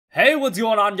Hey, what's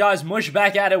going on, guys? Mush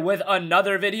back at it with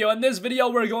another video. In this video,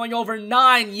 we're going over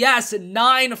 9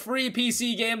 free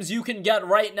PC games you can get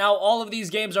right now. All of these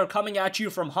games are coming at you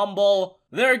from Humble.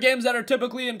 There are games that are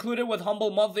typically included with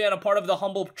Humble Monthly and a part of the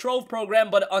Humble Trove program,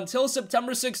 but until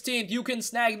September 16th, you can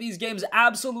snag these games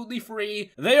absolutely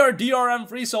free. They are DRM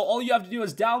free, so all you have to do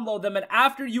is download them, and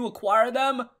after you acquire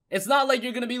them, it's not like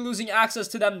you're going to be losing access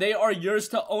to them. They are yours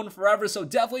to own forever, so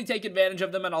definitely take advantage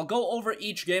of them, and I'll go over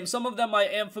each game. Some of them I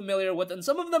am familiar with, and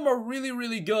some of them are really,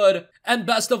 really good. And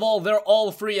best of all, they're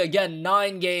all free. Again,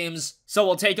 9 games. So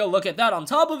we'll take a look at that. On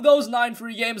top of those 9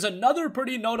 free games, another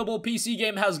pretty notable PC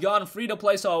game has gone free to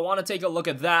play, so I want to take a look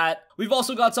at that. We've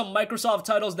also got some Microsoft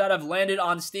titles that have landed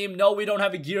on Steam. No, we don't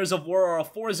have a Gears of War or a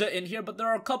Forza in here, but there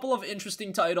are a couple of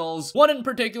interesting titles. One in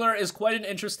particular is quite an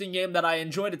interesting game that I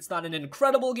enjoyed. It's not an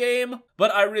incredible game,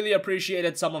 but I really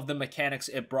appreciated some of the mechanics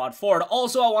it brought forward.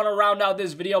 Also, I want to round out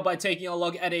this video by taking a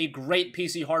look at a great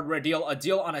PC hardware deal, a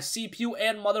deal on a CPU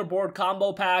and motherboard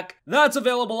combo pack. That's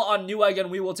available on Newegg,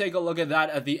 and we will take a look at that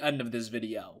at the end of this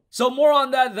video. So more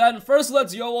on that then. First,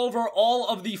 let's go over all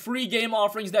of the free game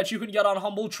offerings that you can get on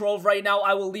Humble Trove right now.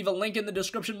 I will leave a link in the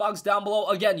description box down below.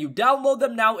 Again, you download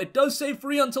them now. It does say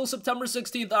free until September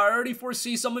 16th. I already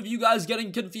foresee some of you guys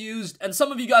getting confused, and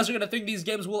some of you guys are going to think these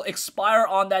games will expire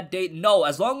on that date. No,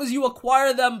 as long as you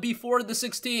acquire them before the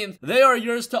 16th, they are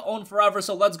yours to own forever.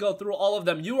 So let's go through all of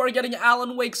them. You are getting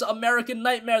Alan Wake's American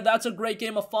Nightmare. That's a great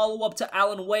game, a follow-up to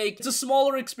Alan Wake. It's a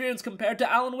smaller experience compared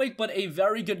to Alan Wake, but a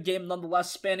very good game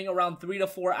nonetheless, spanning around 3 to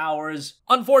 4 hours.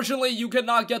 Unfortunately, you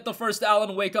cannot get the first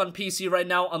Alan Wake on PC right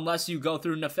now unless you go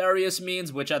through nefarious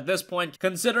means, which at this point,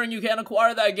 considering you can't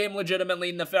acquire that game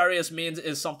legitimately, nefarious means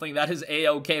is something that is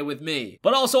a-okay with me.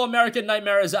 But also, American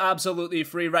Nightmare is absolutely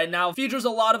free right now. Features a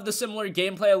lot of the similar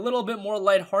gameplay, a little bit more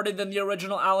lighthearted than the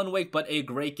original Alan Wake, but a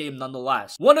great game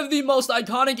nonetheless. One of the most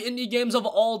iconic indie games of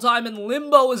all time, and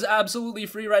Limbo is absolutely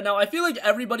free right now. I feel like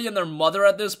everybody and their mother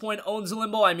at this point owns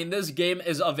Limbo. I mean, this game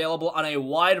is available on a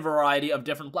wide variety of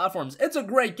different platforms. It's a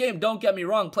great game, don't get me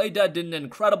wrong. Playdead did an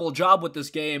incredible job with this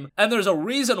game, and there's a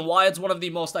reason why it's one of the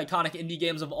most iconic indie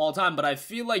games of all time, but I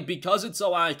feel like because it's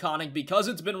so iconic, because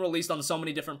it's been released on so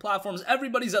many different platforms,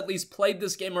 everybody's at least played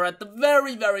this game or at the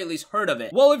very, very least heard of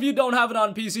it. Well, if you don't have it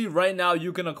on PC right now,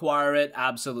 you can acquire it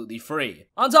absolutely free.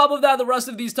 On top of that, the rest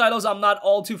of these titles I'm not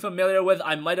all too familiar with.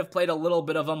 I might have played a little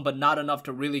bit of them, but not enough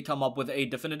to really come up with a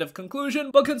definitive conclusion,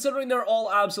 but considering they're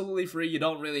all absolutely free, you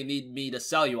don't really need me to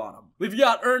sell you on them. We've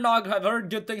got Ernog. I've heard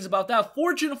good things about that.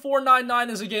 Fortune 499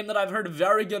 is a game that I've heard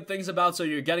very good things about, so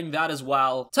you're getting that as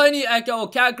well. Tiny Echo,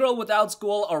 Catgirl Without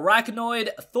School, Arachnoid,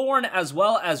 Thorn, as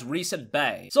well as Recent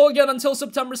Bay. So again, until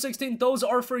September 16th, those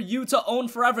are for you to own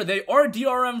forever. They are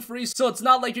DRM free, so it's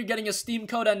not like you're getting a Steam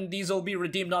code and these will be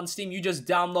redeemed on Steam. You just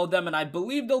download them, and I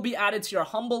believe they'll be added to your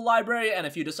Humble library, and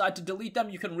if you decide to delete them,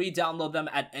 you can re-download them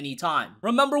at any time.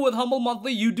 Remember, with Humble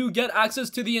Monthly, you do get access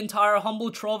to the entire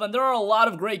Humble Trove, and there are a lot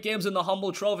of great games in the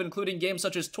Humble Trove, including games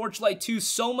such as Torchlight 2,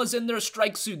 Soma's in there,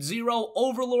 Strike Suit 0,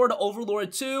 Overlord,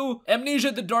 Overlord 2,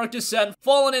 Amnesia: The Dark Descent,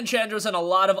 Fallen Enchantress, and a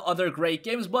lot of other great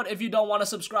games. But if you don't want to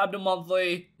subscribe to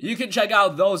Monthly, you can check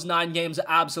out those 9 games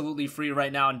absolutely free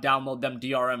right now and download them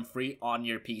DRM free on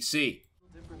your PC.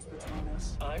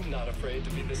 I'm not afraid to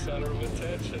be the center of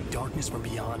attention. Darkness from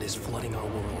beyond is flooding our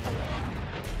world.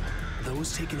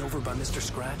 Those taken over by Mr.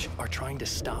 Scratch are trying to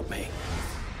stop me.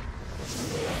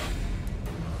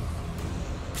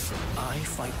 I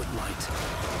fight with light.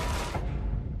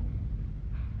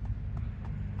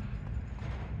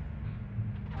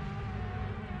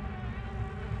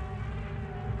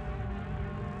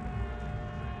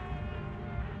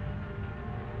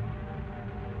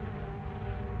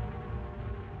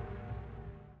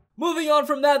 Moving on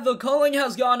from that, The Culling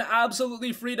has gone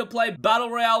absolutely free to play.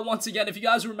 Battle Royale, once again, if you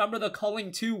guys remember, The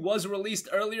Culling 2 was released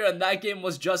earlier, and that game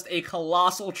was just a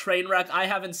colossal train wreck. I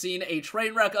haven't seen a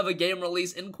train wreck of a game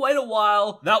release in quite a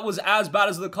while that was as bad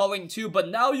as The Culling 2, but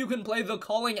now you can play The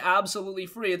Culling absolutely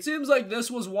free. It seems like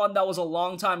this was one that was a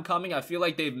long time coming. I feel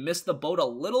like they've missed the boat a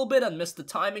little bit and missed the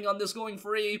timing on this going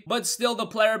free, but still, the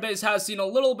player base has seen a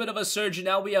little bit of a surge.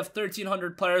 Now we have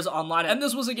 1,300 players online, and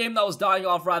this was a game that was dying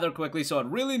off rather quickly, so it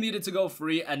really needed to go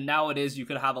free, and now it is. You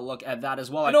can have a look at that as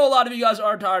well. I know a lot of you guys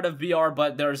are tired of VR,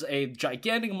 but there's a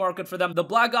gigantic market for them. The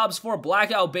Black Ops 4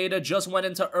 Blackout beta just went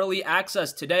into early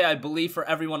access today, I believe. For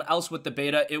everyone else with the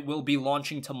beta, it will be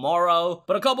launching tomorrow,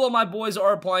 but a couple of my boys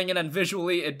are playing it, and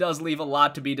visually it does leave a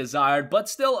lot to be desired, but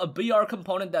still a BR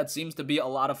component that seems to be a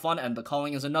lot of fun, and The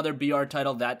Culling is another BR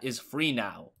title that is free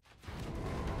now.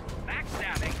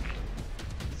 Backstabbing,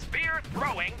 spear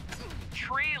throwing,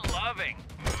 tree loving.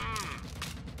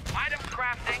 Item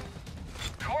crafting,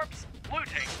 corpse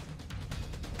looting,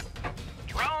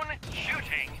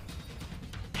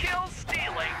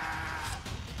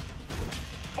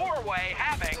 four-way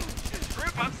having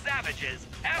group of savages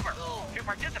ever to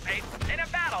participate in a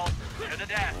battle to the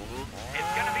death.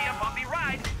 It's gonna be a bumpy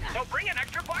ride, so bring an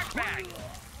extra barf bag. Ew,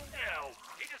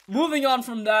 he just... Moving on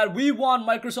from that, we want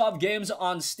Microsoft games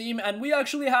on Steam, and we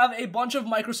actually have a bunch of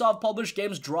Microsoft published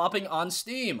games dropping on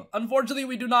Steam. Unfortunately,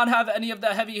 we do not have any of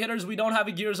the heavy hitters. We don't have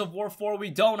a Gears of War 4, we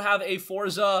don't have a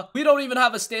Forza, we don't even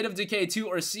have a State of Decay 2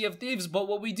 or Sea of Thieves, but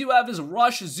what we do have is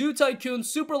Rush, Zoo Tycoon,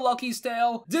 Super Lucky's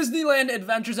Tale, Disneyland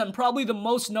Adventures, and probably the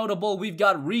most notable, we've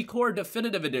got ReCore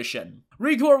Definitive Edition.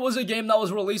 ReCore was a game that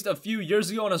was released a few years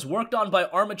ago and is worked on by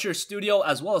Armature Studio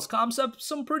as well as Concept,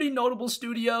 some pretty notable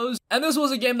studios. And this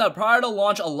was a game that prior to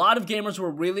launch, a lot of gamers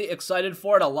were really excited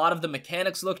for it. A lot of the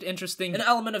mechanics looked interesting. An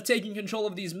element of taking control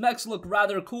of these mechs looked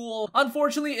rather cool.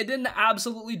 Unfortunately, it didn't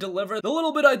absolutely deliver. The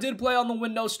little bit I did play on the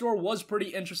Windows Store was pretty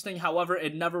interesting. However,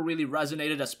 it never really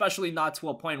resonated, especially not to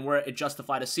a point where it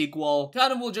justified a sequel.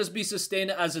 Kind of will just be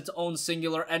sustained as its own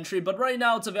singular entry, but right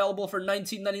now it's available for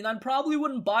 $19.99. Probably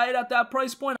wouldn't buy it at that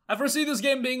price point. I foresee this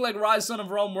game being like Rise Son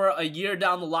of Rome, where a year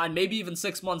down the line, maybe even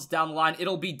 6 months down the line,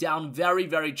 it'll be down very,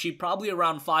 very cheap, probably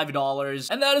around $5.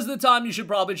 And that is the time you should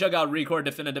probably check out ReCore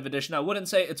Definitive Edition. I wouldn't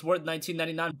say it's worth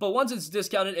 $19.99, but once it's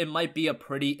discounted, it might be a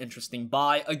pretty interesting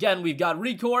buy. Again, we've got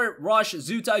ReCore, Rush,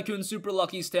 Zoo Tycoon, Super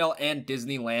Lucky's Tale, and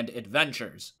Disneyland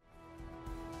Adventures.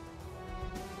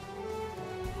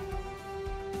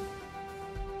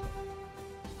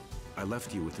 I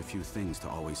left you with a few things to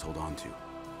always hold on to.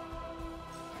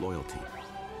 Loyalty.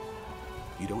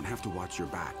 You don't have to watch your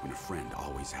back when a friend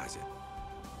always has it.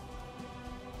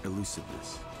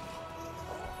 Elusiveness.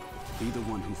 Be the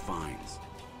one who finds,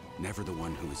 never the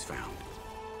one who is found.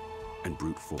 And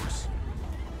brute force.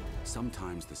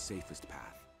 Sometimes the safest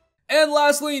path. And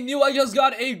lastly, Newegg has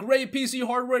got a great PC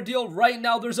hardware deal right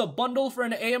now. There's a bundle for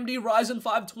an AMD Ryzen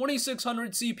 5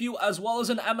 2600 CPU as well as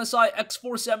an MSI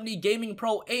X470 Gaming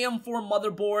Pro AM4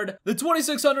 motherboard. The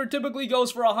 2600 typically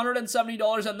goes for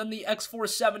 $170 and then the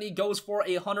X470 goes for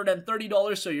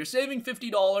 $130, so you're saving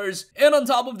 $50. And on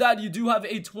top of that, you do have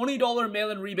a $20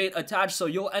 mail-in rebate attached, so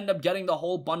you'll end up getting the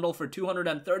whole bundle for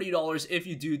 $230 if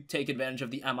you do take advantage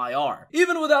of the MIR.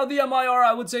 Even without the MIR,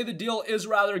 I would say the deal is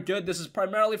rather good. This is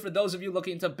primarily for those of you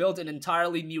looking to build an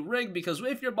entirely new rig, because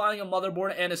if you're buying a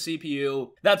motherboard and a CPU,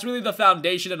 that's really the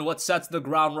foundation and what sets the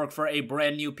groundwork for a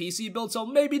brand new PC build, so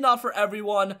maybe not for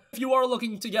everyone. If you are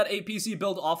looking to get a PC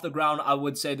build off the ground, I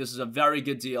would say this is a very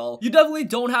good deal. You definitely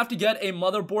don't have to get a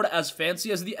motherboard as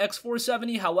fancy as the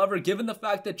X470, however, given the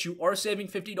fact that you are saving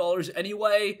 $50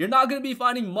 anyway, you're not going to be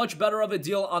finding much better of a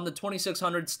deal on the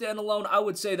 2600 standalone. I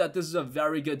would say that this is a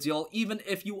very good deal, even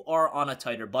if you are on a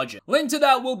tighter budget. Link to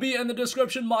that will be in the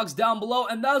description box down below,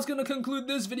 and that's gonna conclude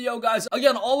this video, guys.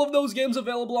 Again, all of those games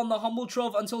available on the Humble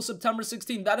Trove until September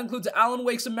 16th. That includes Alan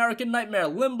Wake's American Nightmare,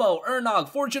 Limbo, Ernog,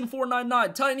 Fortune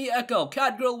 499, Tiny Echo,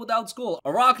 Catgirl Without School,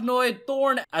 Arachnoid,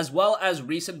 Thorn, as well as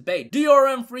Recent Bait.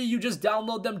 DRM free, you just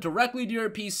download them directly to your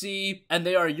PC, and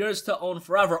they are yours to own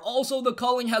forever. Also, the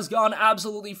culling has gone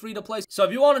absolutely free to play, so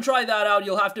if you want to try that out,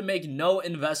 you'll have to make no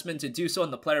investment to do so,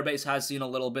 and the player base has seen a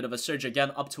little bit of a surge,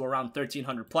 again, up to around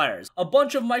 1,300 players. A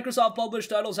bunch of Microsoft published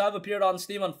titles have appeared on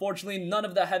Steam. Unfortunately, none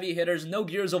of the heavy hitters, no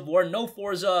Gears of War, no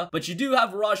Forza, but you do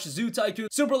have Rush, Zoo Tycoon,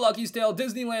 Super Lucky's Tale,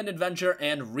 Disneyland Adventure,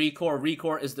 and ReCore.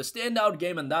 ReCore is the standout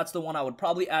game, and that's the one I would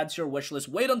probably add to your wish list.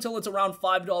 Wait until it's around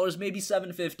 $5, maybe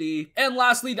 $7.50. And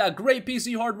lastly, that great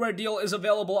PC hardware deal is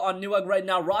available on Newegg right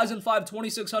now. Ryzen 5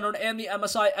 2600 and the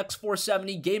MSI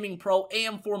X470 Gaming Pro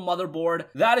AM4 motherboard.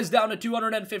 That is down to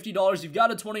 $250. You've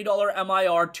got a $20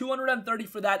 MIR. $230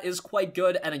 for that is quite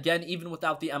good, and again, even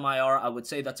without the MIR, I would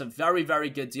say that's a very, very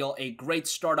good deal, a great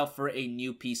startup for a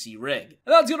new PC rig.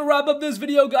 And that's gonna wrap up this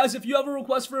video, guys. If you have a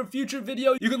request for a future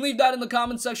video, you can leave that in the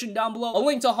comment section down below. A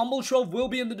link to Humble Trove will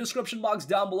be in the description box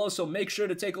down below, so make sure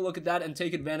to take a look at that and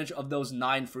take advantage of those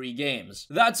 9 free games.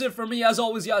 That's it for me. As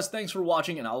always, guys, thanks for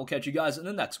watching, and I will catch you guys in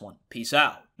the next one. Peace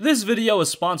out. This video is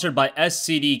sponsored by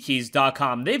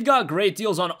SCDkeys.com. They've got great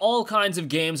deals on all kinds of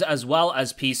games as well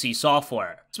as PC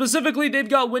software. Specifically, they've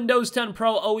got Windows 10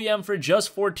 Pro OEM for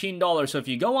just $14, so if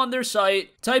you go on their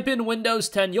site, type in Windows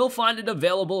 10, you'll find it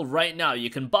available right now. You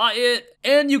can buy it,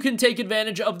 and you can take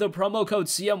advantage of the promo code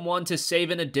CM1 to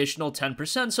save an additional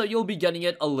 10%, so you'll be getting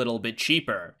it a little bit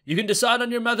cheaper. You can decide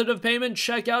on your method of payment,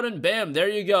 check out, and bam, there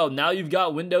you go. Now you've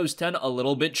got Windows 10 a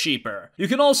little bit cheaper. You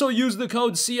can also use the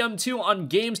code CM2 on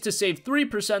games to save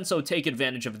 3%, so take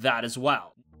advantage of that as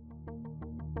well.